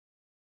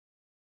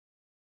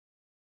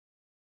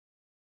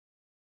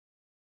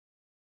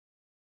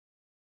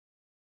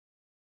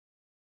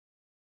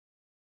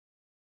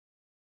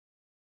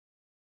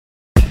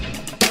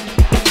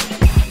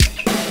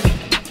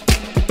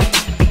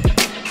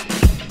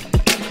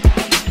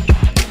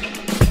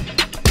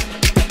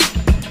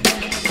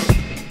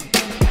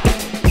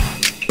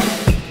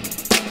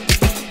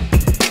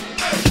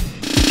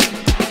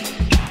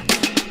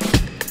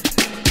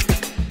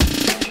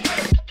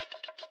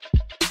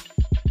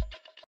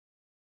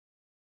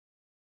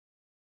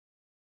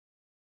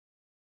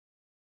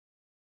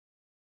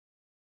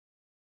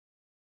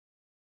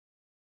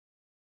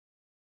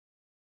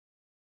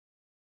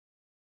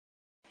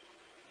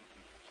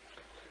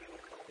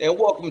and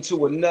welcome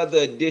to another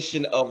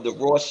edition of the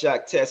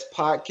Rorschach Test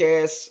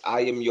Podcast.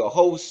 I am your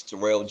host,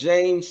 Tyrell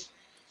James.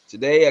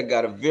 Today, I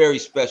got a very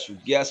special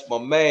guest, my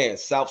man,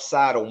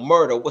 Soufside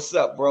Omerta. What's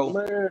up, bro?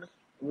 Man,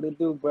 what it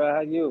do, bro?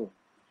 How you?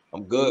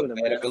 I'm good, Good,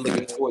 man. man. I've been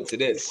looking forward to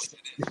this.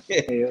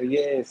 Hell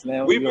yes,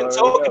 now We've you been already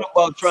talking know.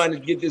 about trying to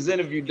get this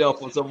interview done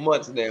for some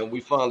months now, and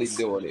we finally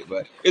doing it.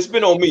 But it's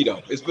been on me,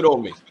 though. It's been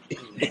on me.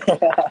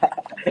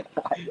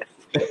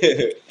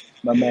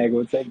 My man,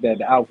 go take that,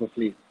 the alpha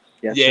fleet.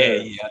 Yes, Yeah,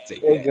 sir. yeah, I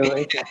take It's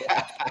good.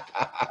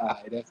 that. All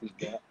right, that's it,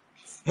 that.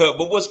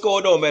 But what's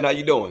going on, man? How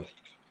you doing?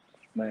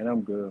 Man,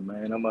 I'm good,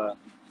 man. I'm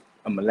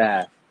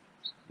alive.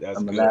 That's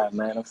I'm good. alive,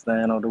 man. I'm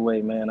staying on the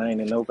way, man. I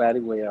ain't in nobody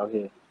way out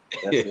here.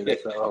 That's it.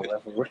 That's all.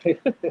 That's for real.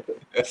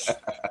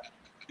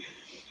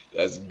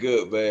 That's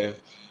good, man.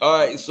 All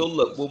right, so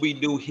look, what we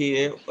do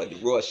here for the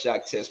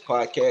Rorschach Test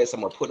podcast, I'm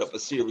gonna put up a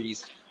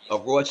series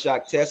of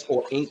Rorschach tests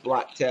or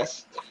inkblot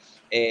tests,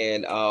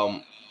 and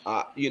I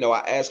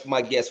ask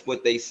my guests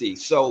what they see.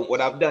 So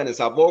what I've done is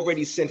I've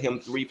already sent him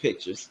three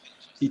pictures.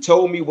 He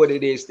told me what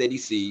it is that he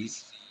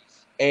sees,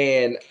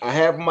 and I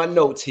have my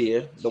notes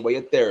here, the way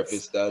a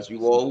therapist does.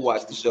 You all who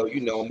watch the show, you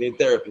know I'm in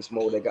therapist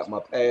mode. I got my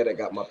pad, I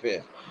got my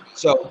pen.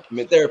 So I'm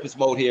in therapist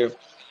mode here,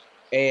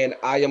 and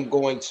I am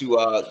going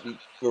to be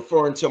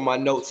referring to my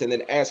notes and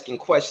then asking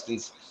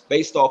questions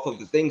based off of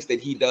the things that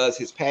he does,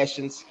 his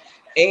passions,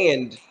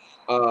 and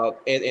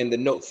and the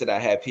notes that I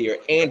have here,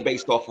 and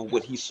based off of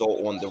what he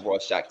saw on the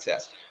Rorschach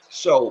test.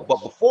 So,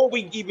 but before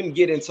we even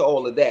get into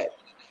all of that,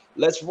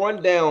 let's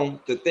run down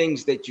the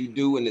things that you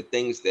do and the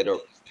things that are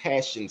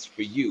passions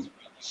for you.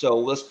 So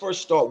let's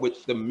first start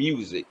with the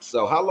music.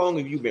 So, how long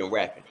have you been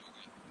rapping?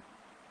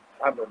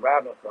 I've been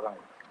rapping for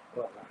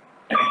what,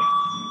 like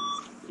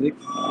 6,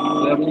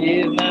 7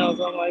 years now,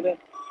 something like that.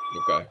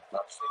 Okay.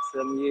 About 6,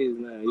 7 years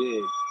now.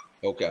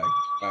 Yeah. Okay.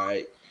 All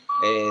right.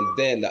 And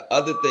then the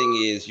other thing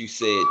is you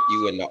said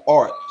you in the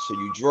art, so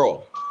you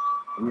draw.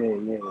 Yeah,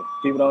 yeah.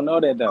 People don't know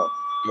that though.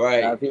 A lot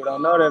Right. of people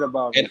don't know that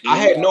about me. And So I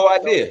you had gotta no show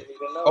idea.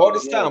 people to know All that.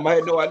 this Yeah, time I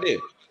had no idea.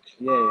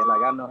 yeah.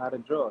 Like I know how to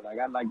draw. Like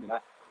I like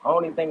that.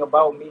 Only thing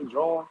about me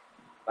drawing,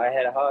 I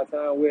had a hard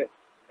time with,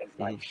 is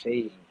like Mhm.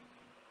 shading.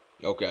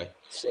 Okay.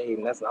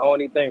 Shading. That's the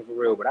only thing for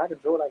real. But I can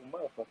draw like a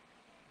motherfucker. I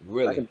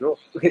Really? can draw.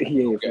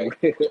 Yeah, for Okay.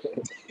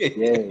 real.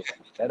 Yeah.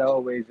 That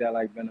always got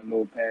like been a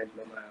little passion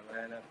of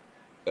mine, man.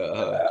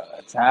 Uh-huh.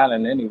 A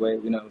talent anyway.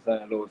 You know what I'm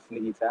saying? A little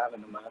sneaky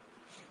talent of mine.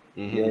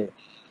 Hmm. Yeah.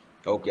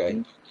 Okay.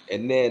 Hmm.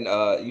 And then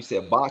you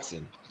said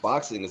boxing.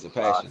 Boxing is a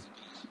passion. Boxing.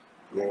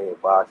 Yeah,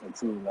 boxing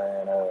too,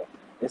 man.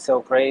 It's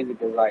so crazy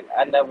because like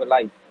I never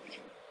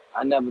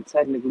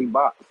technically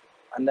boxed.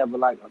 I never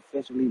like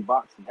officially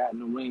boxed, got in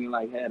the ring and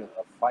like had a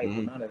fight or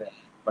Hmm. none of that.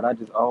 But I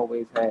just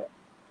always had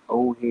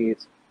old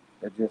heads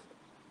that just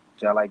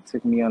like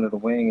took me under the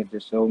wing and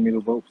just showed me the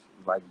ropes,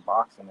 like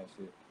boxing and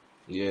shit.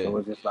 Yeah. So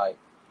it's just like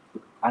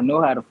I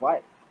know how to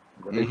fight,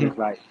 but it's Hmm. just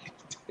like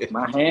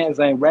my hands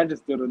ain't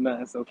registered or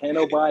nothing. So can't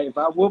nobody if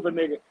I whoop a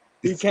nigga,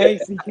 he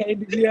can't you know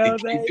You what I'm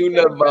saying? can't He do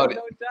nothing can't press about it.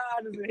 no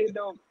charges and hit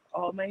no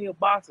oh man, he a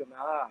boxer.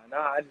 Nah,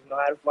 I just know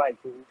how to fight,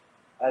 fool.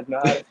 I just know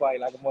how to fight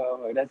like a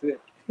motherfucker. That's it.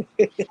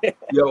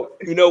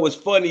 Yo, what's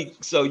funny?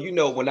 So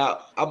when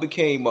I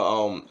became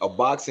a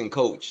boxing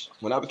coach,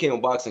 when I became a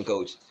boxing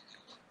coach,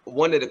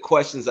 one of the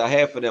questions I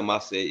had for them, I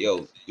said,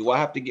 "Yo, do I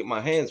have to get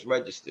my hands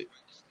registered?"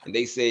 And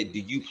they said, "Do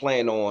you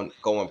plan on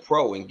going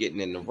pro and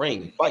getting in the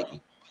ring and fighting?"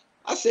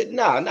 I said,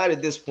 "Nah, not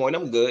at this point.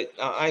 I'm good.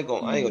 I ain't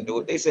gonna do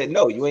Mhm. it." They said,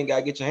 "No, you ain't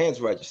gotta get your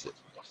hands registered."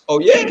 Oh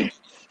yeah,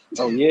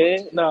 Oh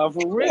yeah, no,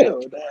 for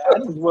real. I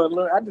just want to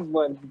learn. I just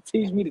want to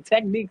teach me the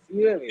techniques.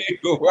 You hear me? I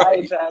ain't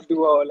right. trying to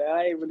do all that.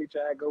 I ain't really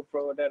trying to go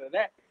pro or none of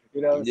that.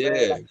 You know what I'm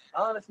saying? Yeah. Like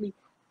honestly,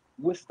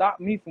 what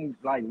stopped me from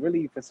like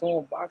really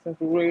pursuing boxing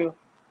for real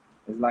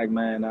is like,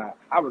 man,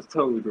 I was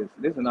told this.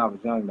 This when I was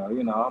young though.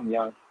 You know, I'm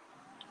young.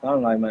 So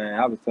I'm like, man,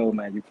 I was told,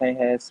 man, you can't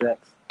have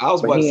sex. I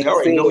was But about to he say, I ain't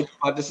already know what said.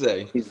 you're about to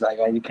say. He's like,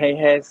 man, you can't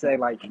have sex.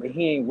 Like, but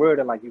he ain't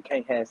worded like you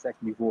can't have sex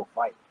before a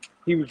fight.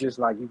 He was just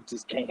like, you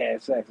just can't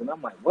have sex. And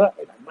I'm like, what?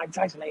 Like, Mike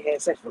Tyson ain't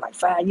had sex for like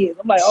 5 years.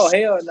 I'm like, oh,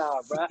 hell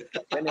nah, bro.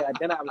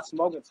 Then I was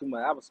smoking too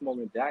much. I was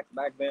smoking jacks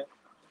back then.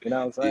 You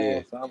know what I'm Yeah.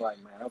 saying? So I'm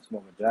like, man, I'm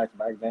smoking jacks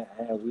back then.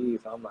 I had weed.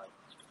 So I'm like,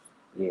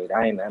 yeah,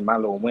 that ain't my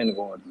little window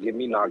going to get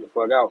me knocked the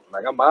fuck out.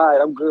 Like, I'm all right.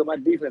 I'm good. My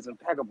defense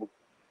impeccable.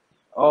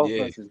 Yeah.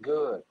 Offense is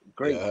good.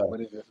 Great. Yeah. But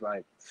it's just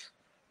like,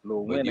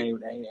 little But win you,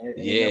 ain't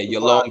yeah, up to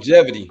your par.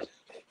 longevity.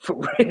 For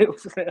real.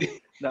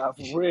 Nah,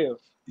 for real.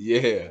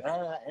 Yeah.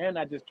 And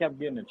I just kept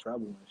getting in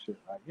trouble and shit.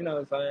 Like, you know what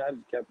I'm saying? I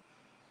just kept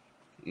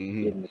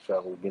Hmm. getting in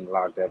trouble, getting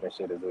locked up and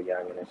shit as a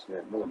young and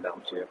shit. Little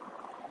dumb shit.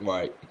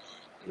 Right.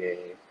 Yeah.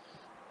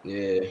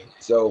 Yeah.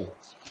 So,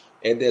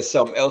 and there's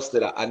something else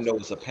that I know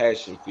is a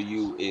passion for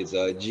you is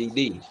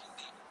GD.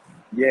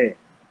 Yeah.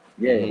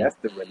 Yeah, Hmm. that's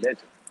the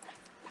religion.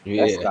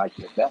 Yeah.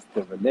 That's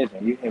the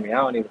religion. You hear me? I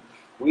don't even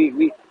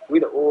we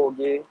the org,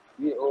 yeah,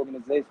 we the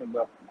organization,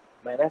 but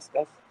man, that's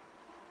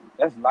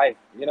life.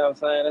 You know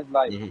what I'm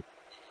saying? Hmm.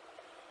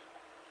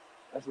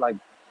 That's like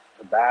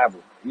the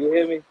Bible. You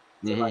hear me?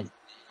 To like Hmm.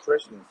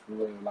 Christians for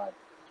real. Like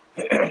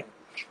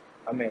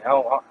I mean,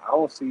 I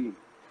don't see,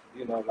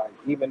 like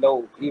even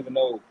though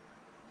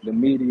the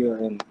media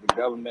and the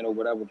government or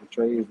whatever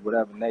portrays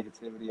whatever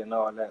negativity and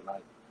all that,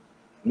 like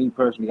me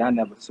personally, I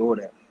never saw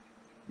that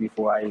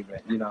before I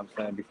even, what I'm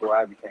saying, before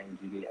I became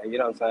GD. You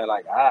know what I'm saying?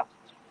 Like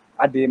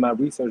I did my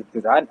research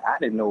because I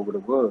didn't know what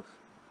it was.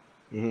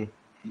 Hmm.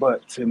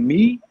 But to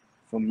me,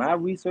 from my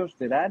research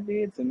that I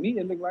did, to me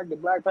it looked like the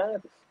Black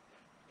Panthers.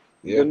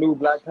 The Yeah. new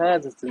Black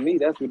Panthers, to me,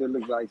 that's what it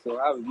looked like. So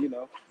I was,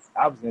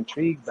 I was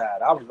intrigued by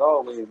it. I was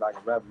always like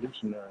a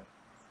revolutionary.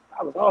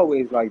 I was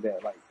always like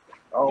that. Like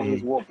always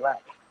Hmm. wore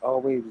black.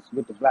 Always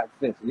with the black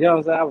fist. You know what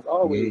I'm saying? I was Hmm.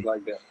 always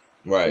like that.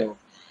 Right. So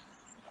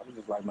I was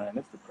just like, man,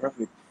 that's the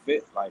perfect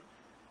fit. Like,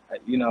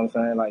 you know what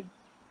I'm saying? Like,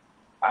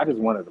 I just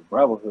wanted the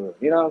brotherhood.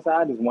 You know what I'm saying?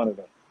 I just wanted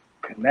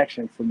a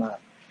connection to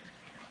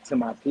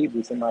my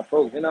people, to my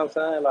folks. You know what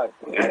I'm saying? Like,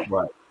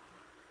 Right.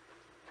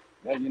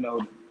 that,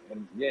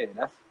 and yeah,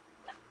 that's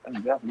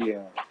definitely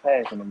a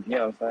passion of,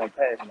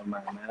 passion of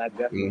mine, man. I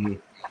definitely Hmm.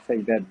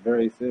 take that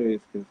very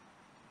serious because,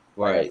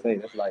 like I Right. say,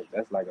 that's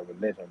like a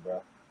religion,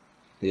 bro.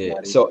 It's Yeah.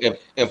 not even. So,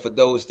 and for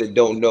those that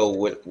don't know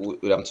what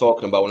I'm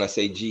talking about when I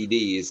say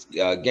GD is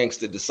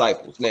Gangster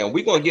Disciples. Now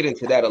we're gonna get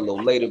into that a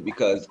little later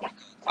because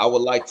I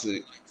would like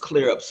to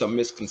clear up some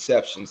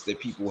misconceptions that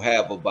people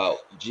have about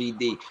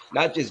GD,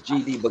 not just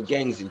GD, but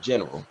gangs in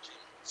general.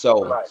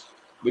 So Right.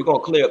 we're gonna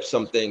clear up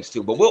some things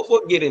too, but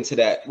we'll get into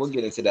that. We'll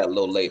get into that a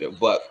little later.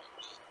 But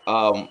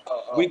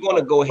we're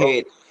gonna go Growth,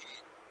 ahead.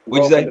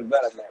 What'd you growth and say?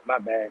 development. My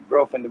bad.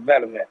 Growth and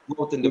development.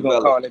 Growth and We're gonna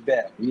development. call it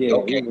that. Yeah,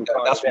 Okay, we're gonna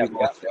call it that's what that. we're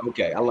gonna Yeah. say.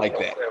 Okay, I like Yes,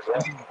 that. sir,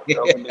 bro.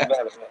 Growth and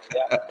development.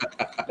 Yeah.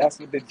 That's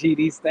what the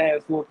GD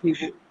stands for,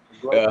 people.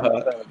 Growth and Uh-huh.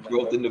 development,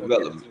 Growth bro. and We're gonna get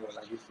development. into it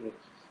like you said.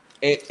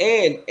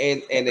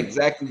 And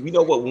exactly, you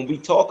know what? When we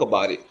talk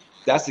about it,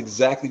 that's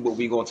exactly what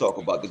we're gonna talk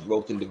about, the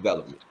growth and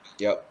development.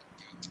 Yep.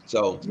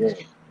 So, Yeah.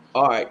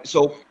 all right.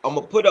 So I'm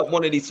gonna put up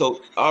one of these.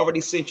 So I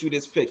already sent you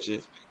this picture,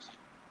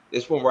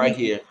 this one right Hmm.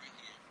 here.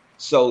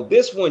 So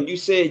this one, you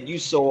said you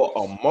saw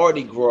a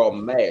Mardi Gras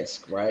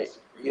mask, right?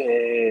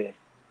 Yeah.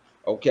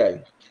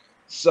 Okay.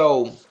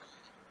 So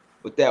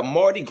with that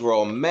Mardi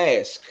Gras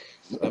mask,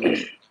 let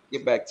me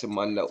get back to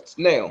my notes.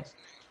 Now,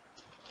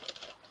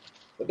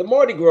 but the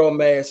Mardi Gras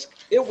mask,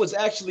 it was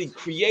actually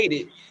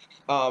created.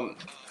 Um,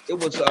 it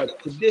was a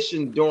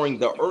tradition during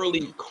the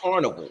early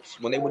carnivals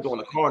when they were doing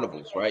the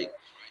carnivals, right?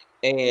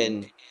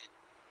 And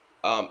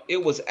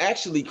it was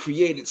actually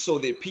created so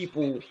that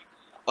people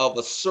of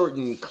a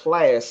certain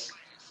class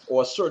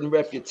or a certain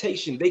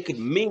reputation they could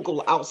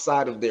mingle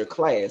outside of their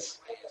class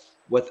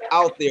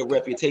without their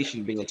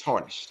reputation being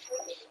tarnished.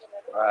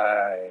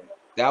 Right.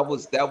 That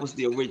was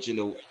the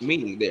original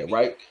meaning there,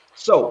 right?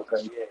 So Okay.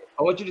 Yeah.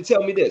 I want you to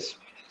tell me this: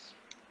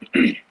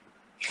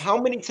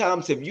 how many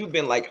times have you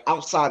been like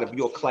outside of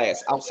your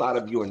class, outside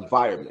of your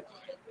environment,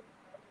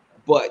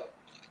 but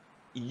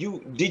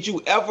you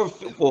ever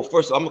well,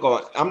 first I'm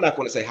not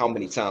going to say how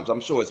many times.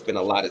 I'm sure it's been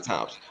a lot of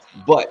times,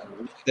 but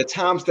the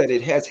times that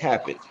it has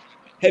happened,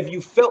 have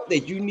you felt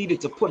that you needed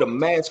to put a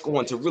mask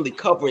on to really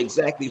cover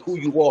exactly who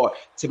you are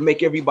to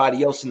make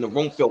everybody else in the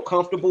room feel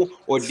comfortable?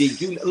 Or did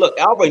you look?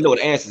 I already know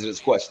the answer to this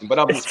question, but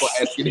I'm just going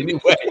to ask it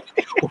anyway.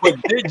 Or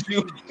did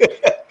you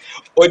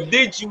or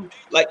did you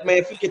like,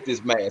 man, forget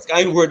this mask,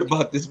 I ain't worried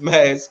about this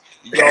mask,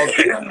 y'all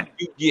get who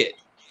you get.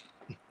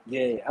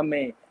 Yeah, I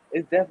mean,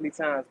 it's definitely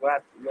times where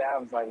I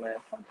was like, man,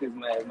 fuck this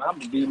man, I'm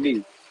gonna be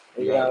me.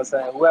 You know what Right. I'm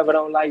saying? Whoever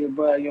don't like it,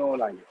 bro, you don't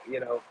like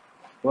it.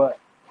 But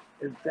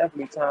it's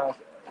definitely times,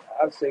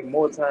 I'd say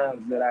more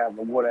times that I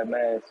wore that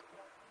mask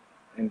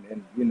and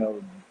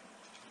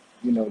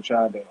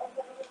tried to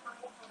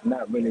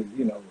not really,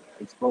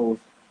 expose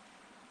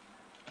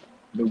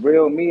the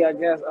real me, I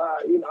guess.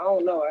 I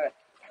don't know. I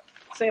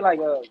say like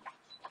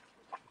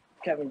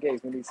Kevin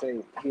Gates when he say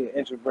he an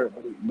introvert,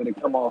 but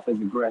it come off as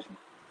aggression.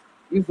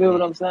 You feel Mm,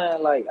 what I'm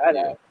saying? Like I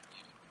yeah.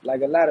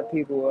 like a lot of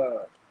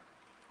people.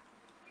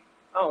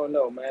 I don't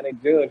know, man. They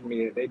judge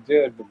me. They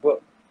judge the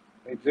book.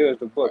 They judge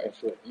the book Right. and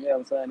shit. You know what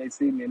I'm saying? They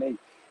see me and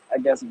I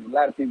guess a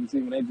lot of people see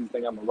me and they just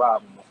think I'm a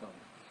robber or something.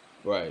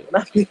 Right. And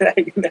I be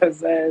like, you know what I'm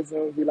saying? So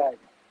it'd be like,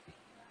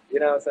 you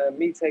know what I'm saying?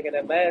 Me taking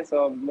that mask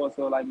off is more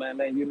so like, man,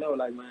 like,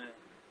 man,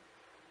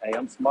 hey,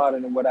 I'm smarter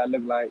than what I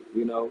look like.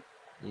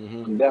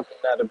 Hmm. I'm definitely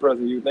not the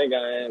person you think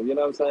I am. You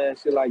know what I'm saying?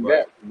 Shit like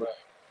Right. that. But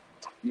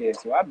yeah,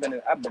 so I've been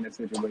in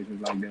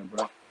situations like that,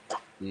 bro. I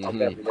Hmm.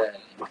 definitely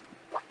have.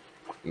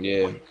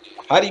 Yeah.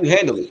 How do you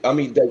handle it? I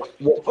mean,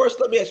 well, first,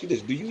 let me ask you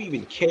this: do you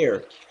even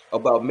care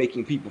about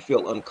making people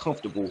feel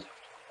uncomfortable?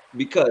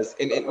 Because,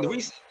 and the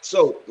reason,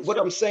 so what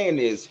I'm saying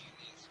is,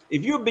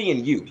 if you're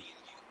being you,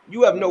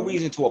 you have no Mhm.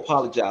 reason to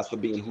apologize for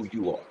being who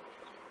you are.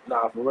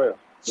 Nah, for real.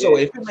 So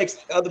Yeah, if it makes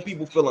other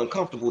people feel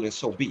uncomfortable, then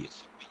so be it.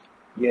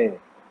 yeah.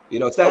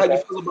 Is that how you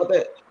Okay. feel about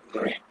that?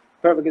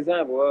 Perfect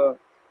example.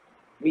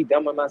 Me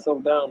dumbing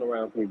myself down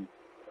around people.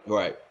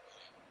 Right.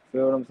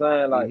 Feel what I'm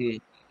saying? Like Hmm.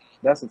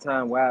 that's the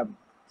time where I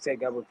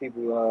take other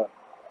people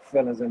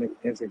feelings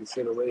into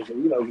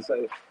consideration. You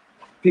say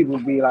people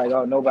be like,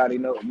 oh, nobody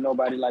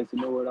likes to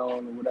know it all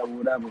or whatever,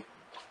 whatever.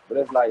 But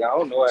it's like I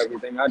don't know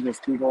everything. I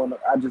just speak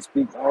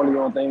only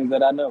on things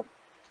that I know.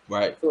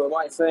 Right. So it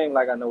might seem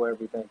like I know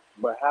everything,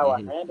 but how I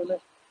Hmm. handle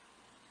it,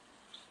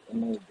 I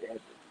mean,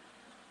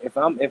 if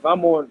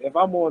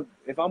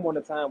I'm on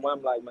the time where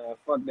I'm like, man,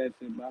 fuck that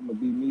shit, man, I'm gonna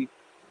be me.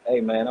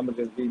 Hey man, I'm gonna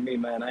just be me,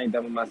 man. I ain't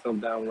dumbing myself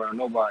down around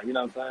nobody. You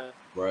know what I'm saying?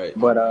 Right.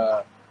 But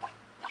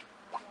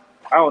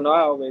I don't know.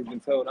 I always been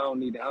told I don't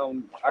need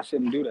to. I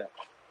shouldn't do that.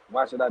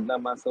 Why should I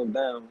dumb myself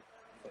down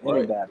for Right.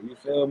 anybody? You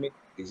feel me?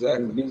 Just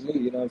Exactly. be me.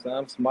 You know what I'm saying?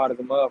 I'm smart as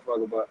a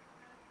motherfucker, but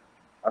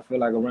I feel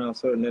like around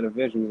certain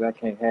individuals, I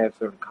can't have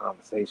certain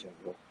conversations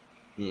with.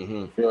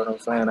 Hmm. You feel what I'm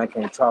saying? I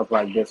can't talk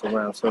like this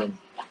around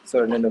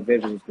certain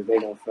individuals because they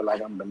don't feel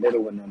like I'm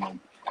belittling them and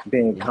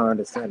being Hmm.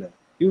 condescending.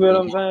 You feel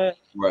what I'm saying?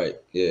 Right.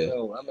 Yeah.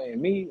 So I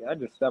mean, me, I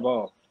just step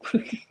off.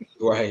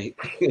 Right.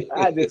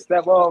 I just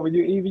step off, and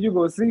either you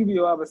gonna see me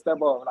or I'm gonna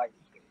step off. Like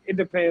it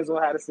depends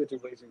on how the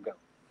situation goes.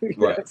 You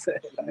know what Right. I'm saying?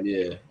 Like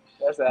Yeah.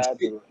 that's how I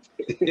do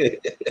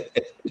it.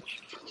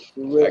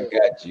 For I real.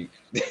 got you.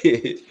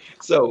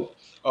 So,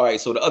 all right.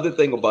 So the other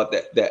thing about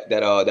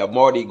that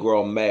Mardi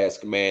Gras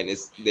mask, man,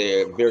 is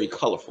they're very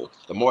colorful.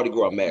 The Mardi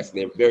Gras mask,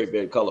 they're very,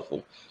 very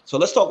colorful. So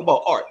let's talk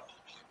about art.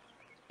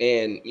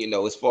 And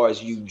as far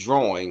as you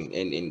drawing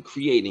and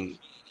creating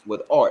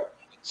with art.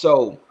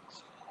 So,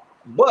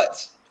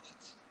 but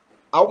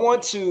I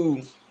want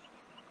to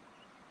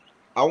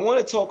I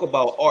want to talk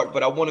about art,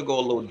 but I want to go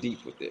a little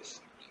deep with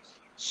this.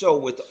 So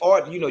with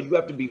art, you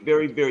have to be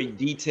very, very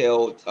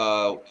detailed,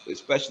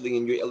 especially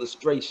in your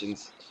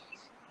illustrations.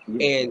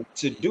 Yeah. And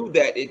to do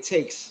that, it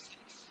takes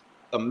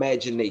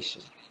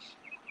imagination.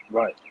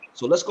 Right.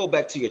 So let's go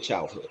back to your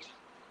childhood.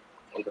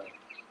 Okay.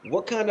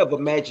 What kind of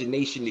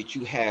imagination did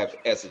you have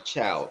as a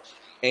child?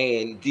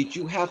 And did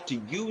you have to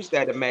use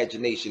that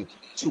imagination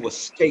to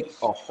escape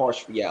a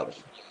harsh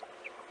reality?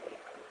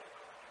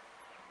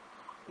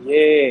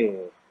 Yeah.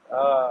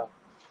 Uh,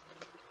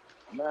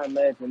 my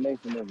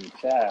imagination as a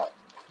child.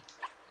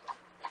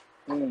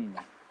 Hmm.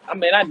 I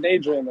mean, I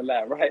daydream a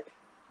lot, right?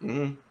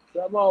 Hmm.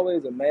 So I'm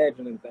always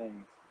imagining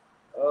things.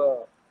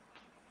 Uh,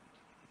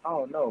 I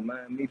don't know,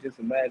 man. Me just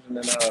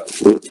imagining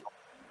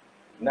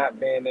not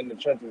being in the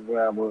trenches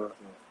where I was.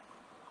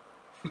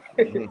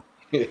 Hmm.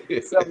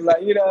 Something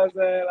like, you know what I'm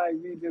saying? Like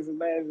me just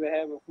imagining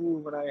having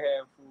food when I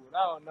have food.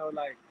 I don't know,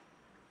 like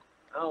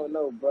I don't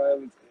know,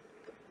 bro.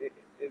 It,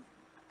 it,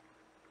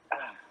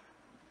 ah.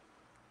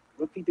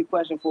 Repeat the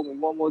question for me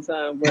one more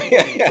time, bro.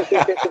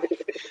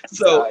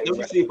 So Sorry, bro.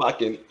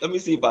 let me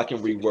see if I can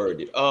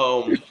reword it.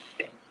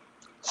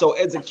 So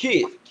as a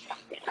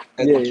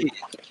Yeah, kid,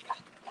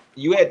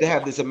 you had to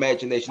have this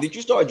imagination. Did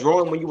you start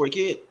drawing when you were a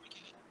kid?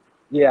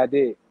 yeah, I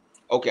did.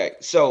 Okay,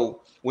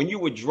 so when you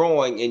were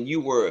drawing and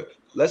you were,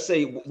 let's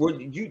say,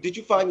 did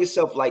you find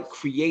yourself like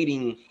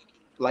creating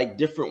like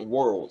different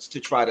worlds to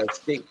try to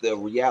escape the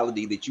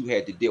reality that you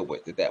had to deal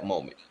with at that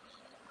moment?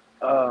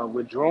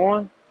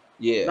 Withdrawing?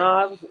 Yeah.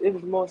 Nah, it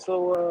was more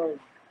so.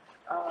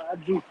 I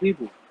drew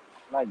people,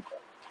 like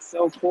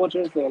self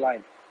portraits or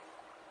like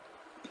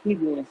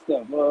people and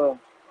stuff.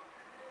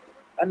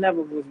 I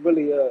never was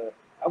really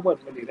I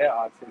wasn't really that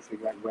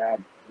artistic, like where I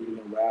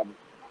would.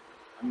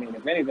 I mean,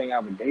 if anything, I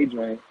would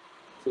daydream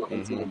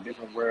into a Hmm.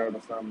 different world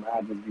or something.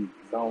 I'd just be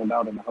zoned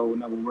out in a whole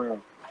another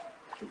world.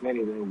 If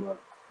anything,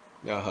 but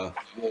Uh-huh.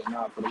 yeah,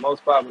 nah. For the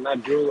most part, when I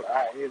drew,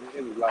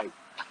 it was like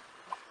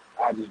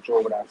I just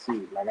draw what I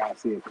see. Like I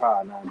see a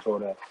car and I draw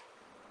that.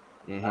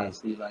 I Hmm.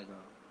 see like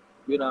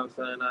you know what I'm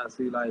saying? I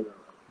see like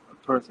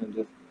a person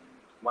just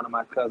one of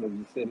my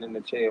cousins just sitting in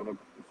the chair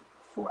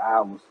for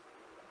hours.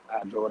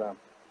 I draw them.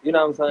 You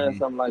know what I'm saying? Hmm.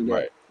 Something like that.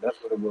 Right. That's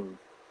what it was.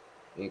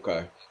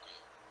 Okay.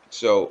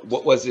 So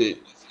what was it?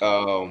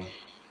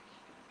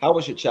 How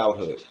was your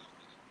childhood?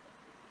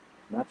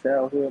 My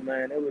childhood,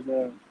 man, it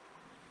was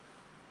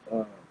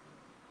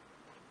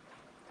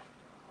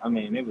I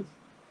mean, it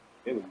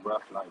was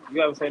rough. Like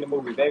you ever seen the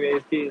movie Baby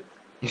Age Kids?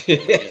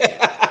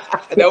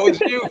 That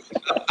was you.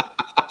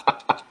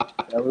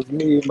 That was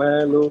me,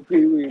 man, little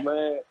Pee Wee,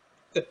 man.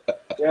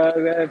 Yeah,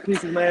 that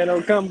piece of man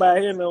don't come by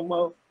here no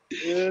more.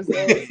 You know what I'm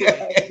saying? So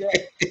like that,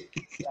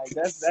 like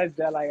that's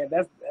that like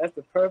that's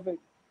the perfect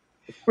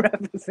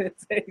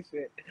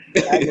representation.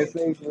 I can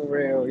say for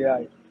real, yeah.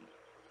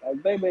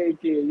 Like Baby Age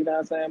Kid, you know what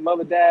I'm saying?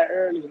 Mother died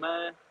early,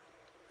 man.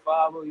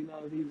 Father, you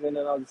know, he's in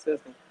and out of the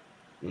system.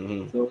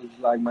 Hmm. So it's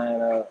like,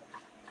 man,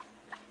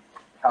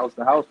 house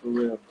to house for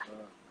real.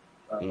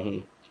 Hmm.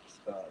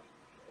 Uh,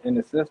 in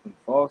the system,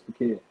 foster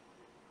kid,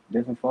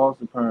 different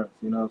foster parents,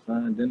 you know what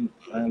I'm saying? Then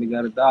finally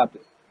got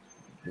adopted.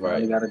 Right.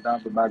 Finally got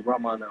adopted by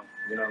grandma now,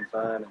 you know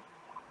what I'm saying?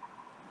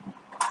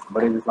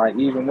 But it was like,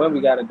 even when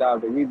we got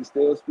adopted, we was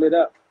still split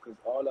up because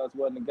all of us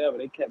wasn't together.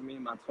 They kept me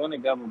and my twin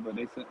together, but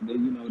they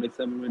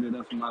separated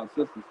us from our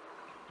sisters.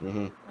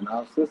 Hmm. And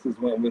our sisters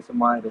went with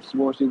somebody that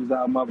swore she was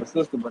our mother's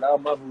sister, but our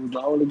mother was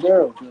the only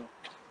girl. So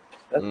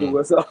that Mm. threw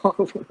us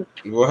off.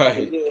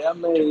 But Right. yeah, I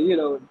mean,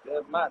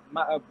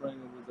 my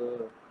upbringing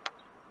was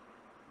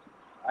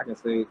I can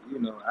say,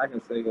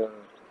 yeah,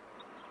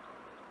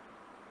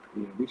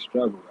 we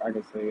struggled. I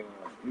can say it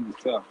was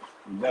tough.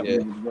 It Yeah.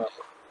 definitely was rough.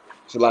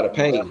 It's a lot of It's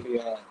pain. definitely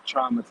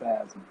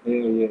traumatizing. Hell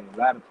yeah, a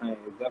lot of pain.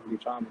 It's definitely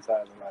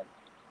traumatizing. Like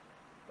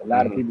a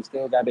lot of Hmm. people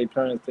still got their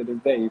parents to this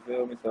day. You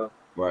feel me? So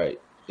Right.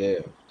 Yeah.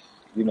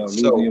 losing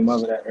your So,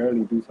 mother that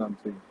early do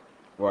something to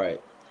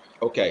right.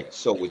 Okay.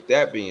 So, with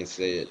that being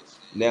said,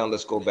 now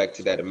let's go back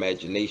to that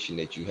imagination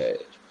that you had.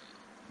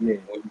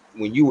 you. Yeah,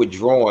 When you were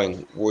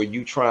drawing, were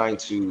you trying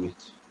to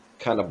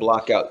kind of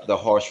block out the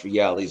harsh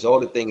realities, all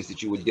the things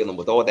that you were dealing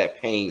with, all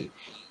that pain?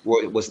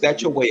 Was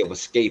that your yeah, way of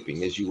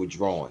escaping as you were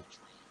drawing?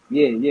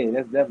 yeah, yeah.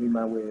 That's definitely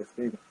my way of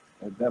speaking.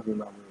 That's definitely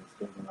my way of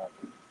speaking. Like,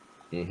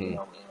 Hmm.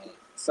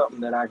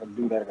 something that I can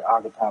do that can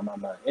occupy my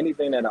mind.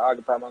 Anything that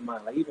occupy my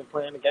mind, like even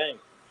playing the game,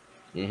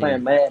 Hmm.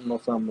 playing Madden or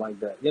something like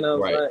that. You know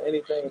what Right. I'm saying?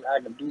 Anything I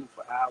can do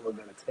for hours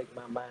that'll take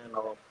my mind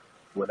off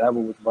whatever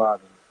was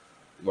bothering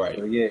me. Right.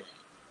 So yeah,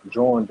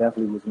 drawing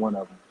definitely was one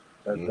of them.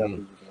 That's Hmm.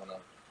 definitely was one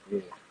of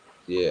them.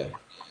 Yeah.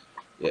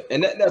 Yeah,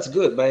 and that's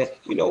good, man.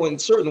 In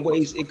certain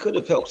ways, it could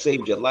have helped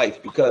save your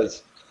life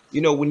because,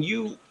 when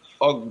you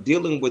are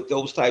dealing with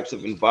those types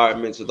of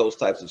environments or those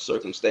types of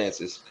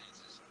circumstances,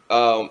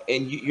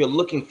 and you're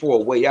looking for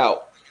a way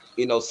out,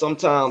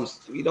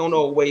 sometimes we don't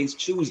always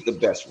choose the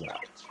best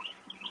route.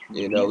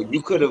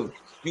 You could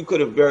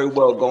have very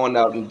well gone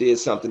out and did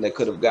something that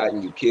could have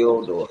gotten you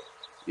killed or,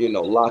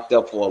 locked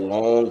up for a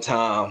long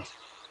time,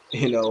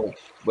 you know.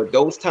 But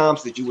those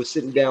times that you were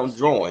sitting down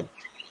drawing,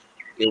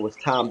 it was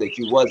time that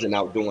you wasn't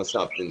out doing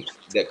something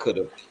that could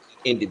have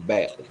ended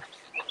badly,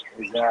 Yeah,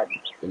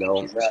 exactly, you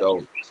know.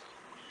 exactly.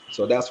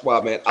 So that's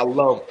why, man, I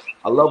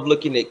love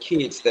looking at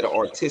kids that are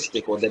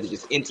artistic or that are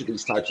just into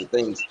these types of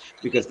things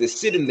because they're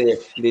sitting there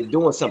and they're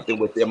doing something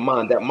with their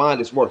mind. That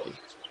mind is working.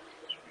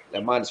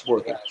 That mind is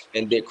working Right.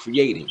 and they're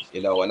creating,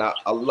 and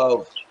I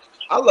love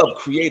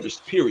creators,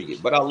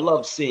 period. But I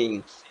love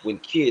seeing when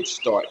kids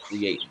start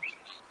creating.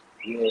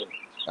 Yeah,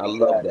 I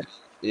love that. exactly.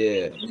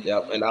 Yeah, yeah,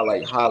 and I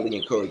like highly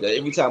encourage that.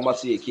 Every time I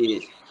see a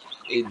kid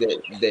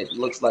that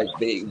looks like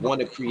they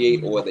want to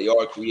create or they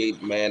are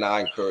creating, man,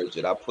 I encourage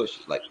it. I push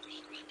it. Like,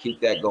 keep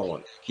that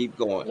going. Keep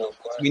going. No 'Cause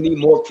we question. need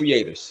more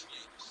creators.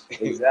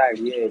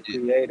 Exactly. Yeah, Yeah,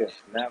 creators,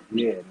 not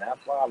yeah, not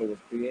followers.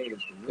 Creators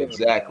for real though.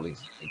 exactly.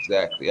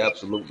 Exactly.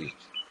 Absolutely.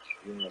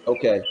 Yeah.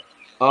 Okay.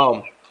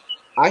 Um,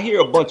 I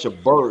hear a bunch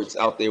of birds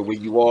out there where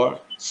you are.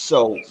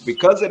 So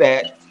because of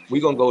that,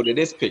 we're gonna go to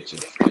this picture.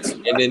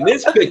 And in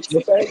this picture,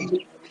 Thank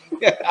you.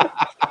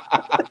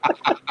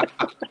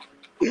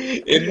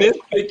 in this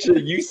picture,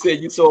 you said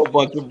you saw a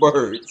bunch of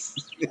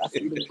birds. I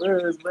see the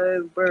birds,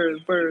 man. Birds,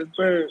 birds,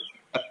 birds,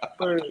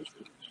 birds.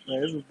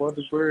 Man, it's a bunch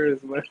of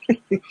birds, man.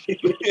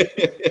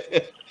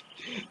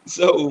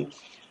 So,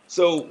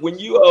 so when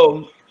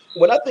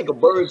I think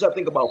of birds, I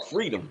think about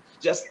freedom.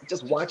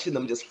 Just watching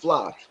them just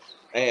fly.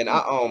 And I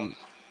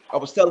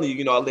was telling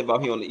you, I live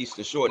out here on the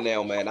Eastern Shore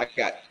now, man.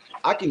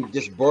 I can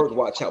just bird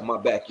watch out my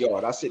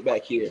backyard. I sit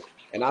back here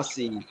and I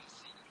see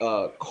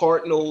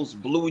cardinals,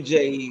 blue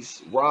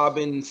jays,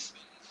 robins,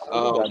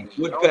 Oh, you got the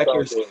jumps out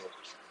woodpeckers. there.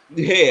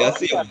 Yeah, I Oh,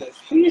 you see got them. the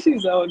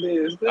species out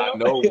there, I still.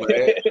 know,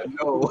 man.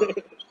 I know.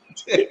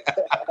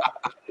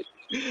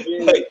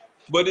 Yeah, Like,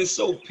 but it's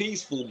so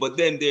peaceful. But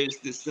then there's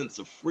this sense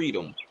of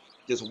freedom,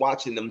 just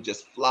watching them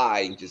just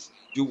fly and just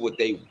do what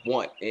they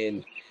want,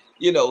 and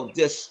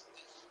just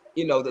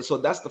so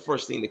that's the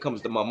first thing that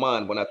comes to my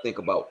mind when I think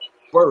about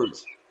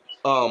birds.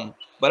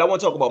 But I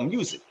want to talk about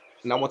music,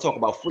 and I want to talk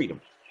about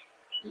freedom.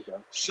 okay.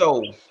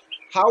 So,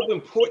 how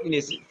important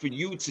is it for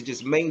you to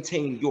just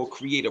maintain your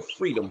creative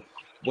freedom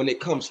when it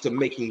comes to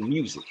making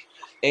music?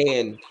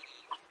 And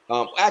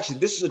actually,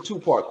 this is a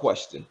two-part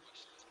question.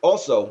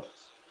 Also,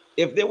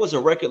 if there was a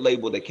record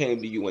label that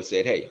came to you and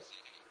said, "Hey,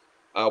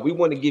 we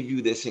want to give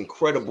you this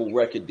incredible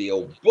record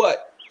deal,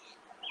 but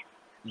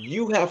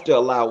you have to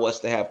allow us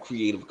to have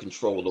creative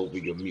control over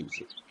your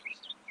music,"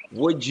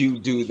 would you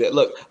do that?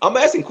 Look, I'm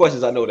asking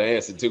questions I know the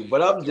answer to,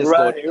 but I'm just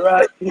going Right,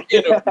 right. to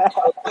interview.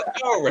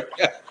 All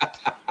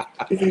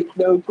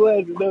No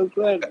question, no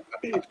question.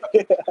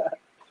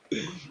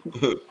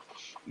 right.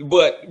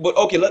 But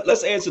okay,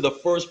 let's answer the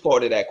first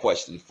part of that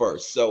question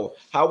first. So,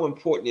 how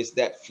important is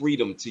that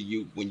freedom to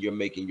you when you're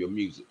making your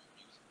music?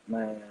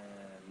 Man,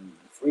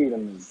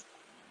 freedom is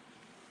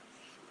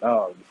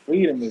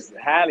freedom is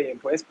highly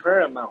important. It's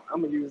paramount.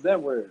 I'm gonna use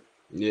that word.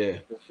 Yeah.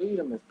 The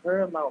freedom is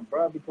paramount,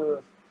 bro,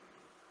 because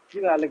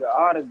you gotta look at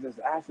artists that's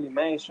actually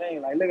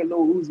mainstream. Like look at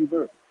Lil Uzi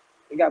Vert.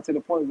 It got to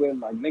the point where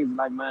like niggas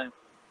like, man,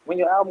 when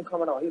your album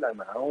coming out, he like,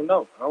 man, I don't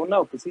know,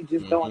 cause he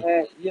just don't Hmm.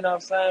 have, you know what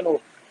I'm saying,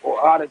 or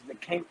artists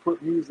that can't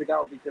put music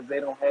out because they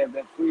don't have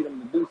that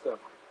freedom to do so.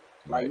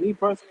 Like Right. me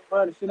personally,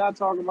 bro, the shit I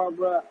talk about,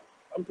 bro,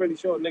 I'm pretty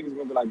sure niggas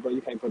gonna be like, bro,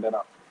 you can't put that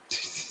out.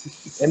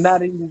 And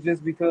not even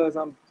just because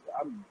I'm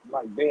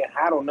like being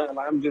hot or nothing.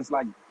 Like I'm just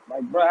like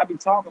bro, I be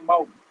talking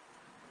about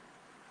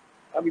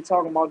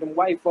them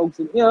white folks,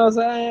 and you know what I'm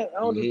saying. I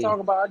don't just Hmm. talk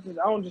about.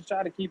 I don't just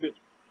try to keep it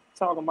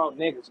talking about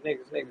niggas.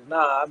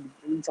 Nah,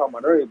 we talking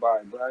about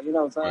everybody, bro. You know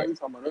what I'm saying? Right. We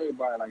talking about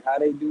everybody, like how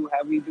they do,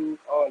 how we do,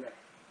 all that.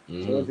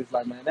 So it's Hmm. just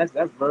like, man, that's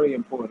very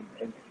important.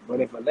 But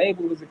if a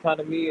label was to come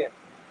to me, and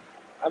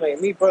I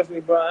mean, me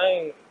personally, bro, I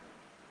ain't.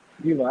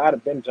 you know, I'd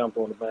have been jumped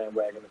on the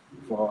bandwagon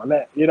for all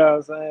that. You know what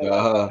I'm saying?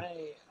 Like, but Uh-huh.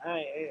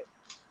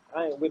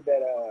 I ain't with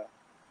that.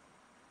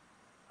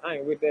 I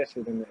ain't with that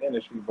shit in the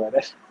industry, bro.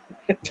 That's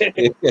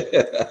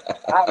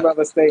I'd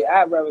rather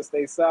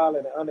stay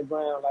solid and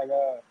underground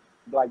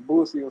like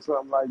Boosie or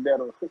something like that,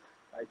 or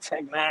like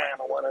Tech Nine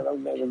or one of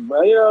them niggas,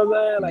 bro. You know what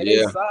I'm saying? Like they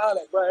Yeah.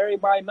 solid, bro.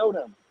 Everybody know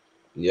them,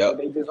 but Yep.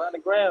 they just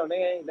underground.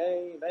 They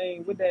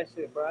ain't with that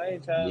shit, bro. I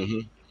ain't trying. Hmm.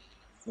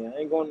 Yeah, I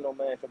ain't going to no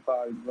mansion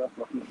parties, bro.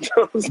 You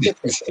know what I'm saying?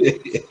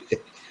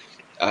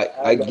 I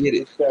I got get to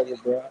it. respect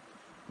it, bro.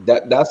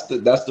 That's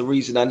the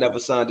reason I never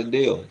signed a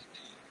deal.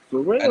 For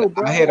And real,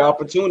 I bro. had Like,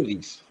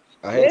 opportunities.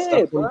 I had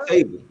stuff yeah, on bro. the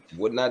table.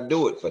 Would not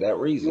do it for that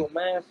You reason. a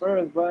man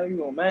first, bro.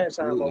 You a man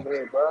time Absolutely. over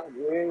here, bro.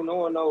 You ain't no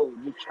one knows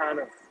you trying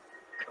to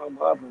come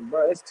up, and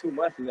bro, it's too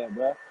much of that,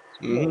 bro.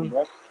 Come on, Hmm.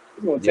 bro.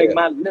 It's gonna take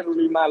Yeah.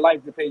 literally my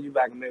life to pay you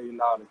back $1 million,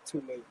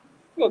 2 million.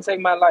 It's gonna take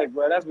my life,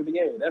 bro. That's what the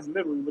game. That's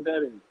literally what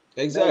that is. Now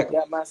you Exactly.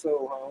 got my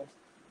soul, home.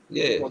 It's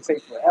Yeah. gonna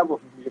take forever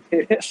for me to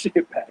pay that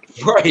shit back.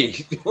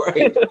 Right.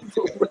 Right.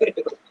 For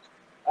real.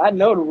 I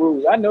know the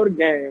rules. I know the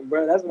game,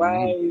 bro.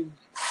 Hmm.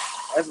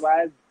 That's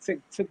why it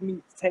taking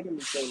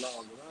me so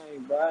long.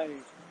 Bro.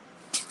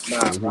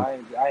 Nah, bro.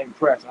 Hmm. I ain't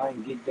pressed. I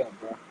ain't geeked up,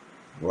 bro.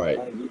 Right.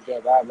 I ain't geeked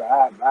up.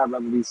 I'd rather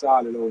be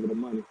solid over the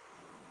money.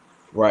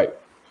 Right. For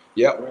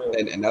Yep. real.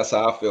 And that's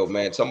how I feel,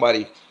 man.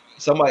 Somebody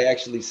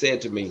actually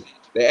said to me,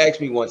 they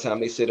asked me one time,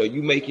 they said, "Are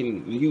you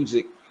making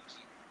music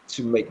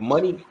to make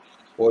money,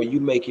 or are you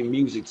making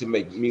music to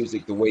make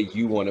music the way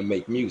you want to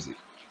make music?"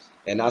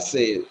 And I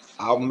said,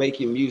 "I'm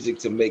making music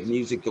to make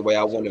music the way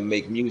I want to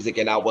make music,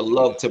 and I would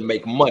love to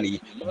make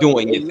money Money,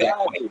 doing it that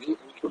exactly.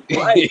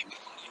 Right, way."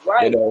 You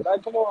right. know.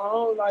 Like, come on,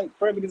 home. Like,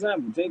 perfect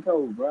example, J.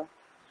 Cole, bro.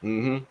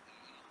 Hmm.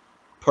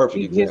 Perfect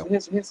He example.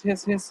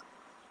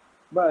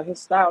 bro. His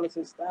style is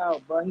his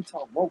style, bro. He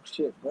talk woke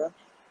shit, bro.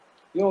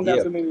 You don't got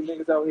Yeah. too many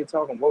niggas out here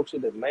talking woke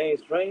shit that's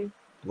mainstream.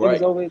 Niggas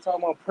Right. over here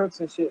talking about perks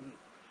and shit.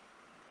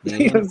 You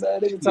know what Hmm. I'm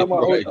saying? Niggas Yeah. talking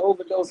about Right.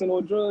 overdosing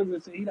on drugs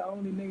and shit. He the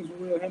only niggas for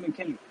real, him and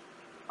Kenny.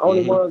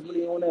 Only Hmm. ones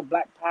really on that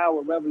black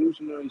power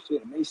revolutionary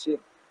shit.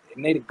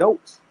 And they the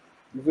goats.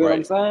 You feel what I'm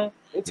Right. saying?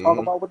 They talk Hmm.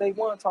 about what they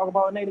want, talk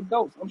about and they the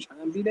goats. I'm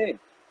trying to be there.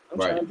 I'm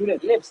trying Right. to do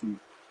that.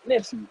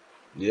 Nipsey,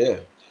 Yeah.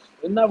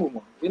 another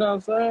one. You know what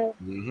I'm saying?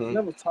 Hmm.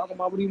 Never talking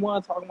about what he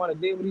wanted, talking about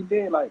it did what he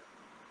did. Like,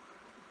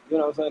 you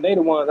know what I'm saying? They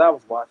the ones I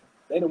was watching.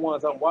 They the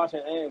ones I'm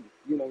watching, and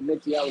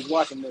Nipsey, I was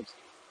watching Nipsey.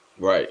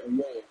 Right. So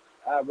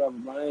yeah, I'd rather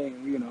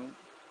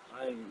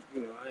I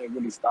ain't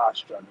really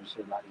starstruck and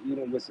shit. Like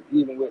even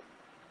with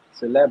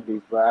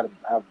celebrities, bro,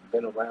 I've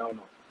been around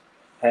or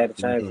had a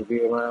chance Hmm. to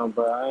be around,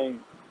 but I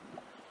ain't,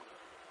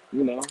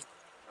 you know,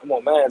 I'm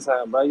on man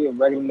time, bro. You a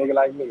regular nigga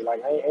like me.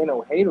 Like, ain't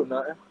no hate or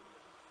nothing.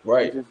 It's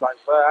Right. just like,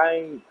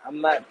 bro,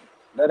 I'm not,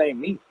 that ain't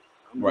me.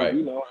 I'm just, Right.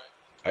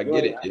 I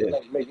get it.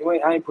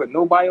 Yeah. I ain't put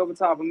nobody over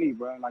top of me,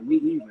 bro. Like, we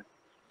even.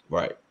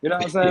 Right. You know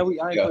what I'm saying?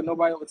 I ain't Yeah. put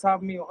nobody over top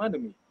of me or under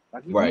me.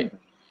 Like, we Right. even.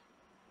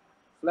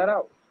 Flat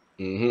out.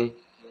 Hmm. You know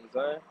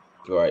what I'm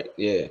saying? Right.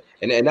 Yeah.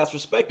 And that's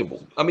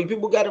respectable. I mean,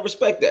 people got to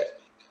respect that.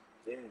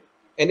 Yeah.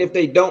 And if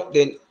they don't,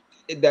 then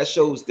that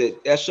shows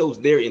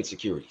their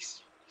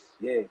insecurities.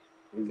 Yeah. You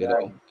know.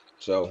 Exactly.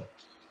 So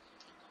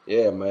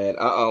yeah, man.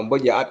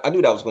 But yeah, I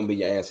knew that was gonna be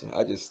your answer.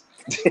 I just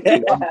I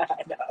No,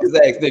 just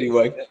asked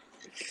anyway.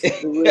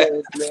 for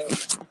real, bro.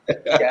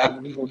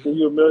 He gonna give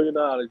you $1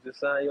 million. Just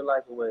sign your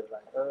life away.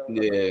 Like,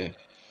 Yeah.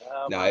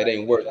 I'm Nah, out it of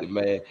ain't here. worth it,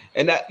 man.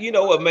 And that, you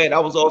know what, man? I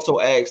was also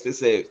asked. They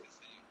said,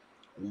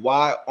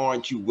 why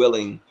aren't you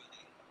willing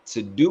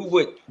to do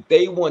what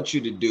they want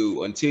you to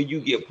do until you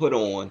get put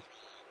on?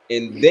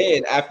 And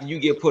then after you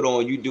get put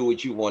on, you do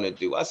what you want to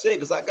do. I said,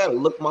 because I got to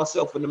look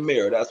myself in the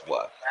mirror. That's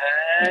why,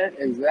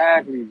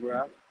 Exactly,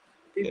 bro.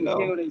 you People know?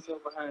 kill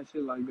themselves behind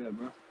shit like that,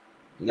 bro.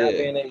 Not Yeah,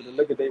 being able to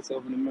look at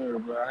themselves in the mirror,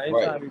 bro. I ain't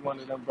right. trying to be one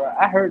of them, bro.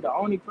 I heard the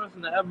only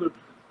person that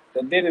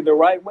did it the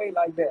right way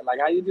like that, like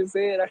how you just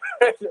said, I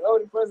heard the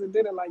only person that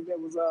did it like that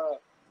was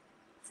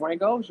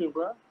Frank Ocean,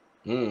 bro.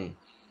 Mm,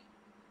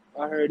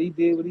 I heard he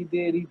did what he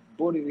did. He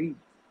bought it.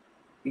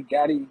 He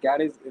got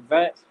his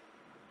advance.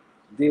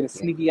 Did a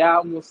sneaky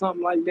album or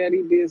something like that.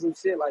 He did some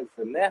shit like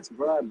finesse,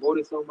 bro. Bought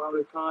himself out of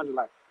the contract,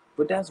 like.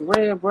 But that's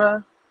rare,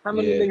 bro. How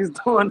many yeah,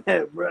 niggas doing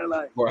that, bro?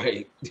 Like.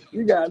 right.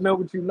 You gotta know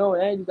what you know,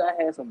 and you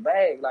gotta have some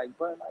bag, like,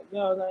 bro, like, you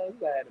know what I'm saying? You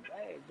gotta have a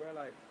bag, bro.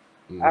 Like,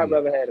 I'd Hmm.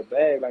 rather had a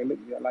bag, like, look,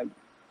 like,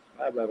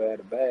 I'd rather had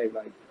a bag,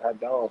 like,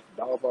 that Dolph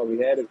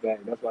already had his bag.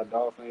 That's why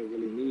Dolph ain't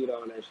really need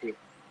all that shit.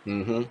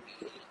 Hmm.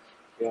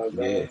 You know what I'm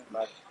Yeah. saying?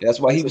 Like, That's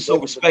why he it's a was so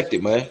difference.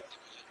 respected, man.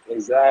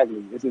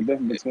 Exactly. It's a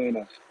difference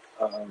between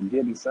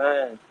getting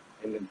signed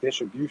and the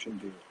distribution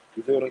deal.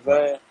 You feel what I'm Right.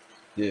 saying?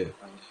 Yeah.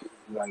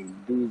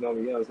 Like, dudes on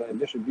the, you know what I'm saying?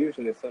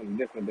 Distribution is something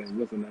different than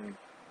what's the name.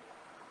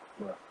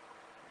 But,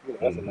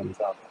 that's Hmm. another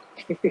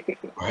topic.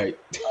 Right.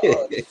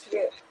 Oh,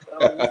 shit.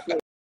 Oh, shit.